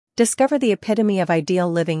Discover the epitome of ideal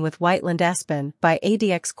living with Whiteland Espen by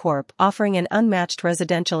ADX Corp. Offering an unmatched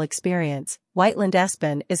residential experience, Whiteland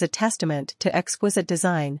Espen is a testament to exquisite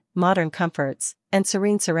design, modern comforts, and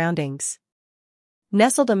serene surroundings.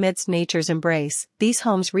 Nestled amidst nature's embrace, these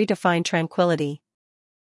homes redefine tranquility.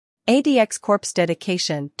 ADX Corp's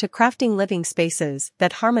dedication to crafting living spaces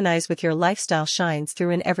that harmonize with your lifestyle shines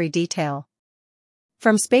through in every detail.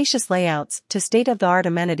 From spacious layouts to state-of-the-art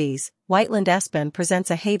amenities, Whiteland Espen presents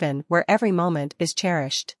a haven where every moment is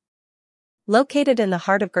cherished. Located in the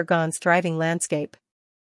heart of Gurgaon's thriving landscape,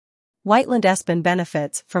 Whiteland Espen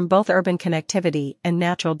benefits from both urban connectivity and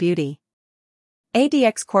natural beauty.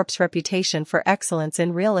 ADX Corp's reputation for excellence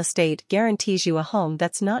in real estate guarantees you a home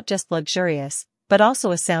that's not just luxurious, but also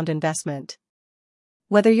a sound investment.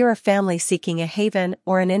 Whether you're a family seeking a haven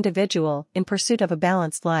or an individual in pursuit of a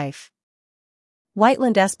balanced life,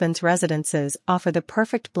 Whiteland Espen's residences offer the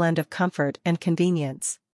perfect blend of comfort and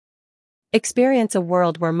convenience. Experience a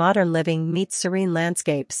world where modern living meets serene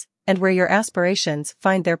landscapes, and where your aspirations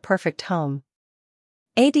find their perfect home.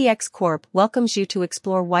 ADX Corp welcomes you to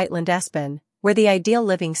explore Whiteland Espen, where the ideal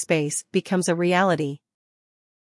living space becomes a reality.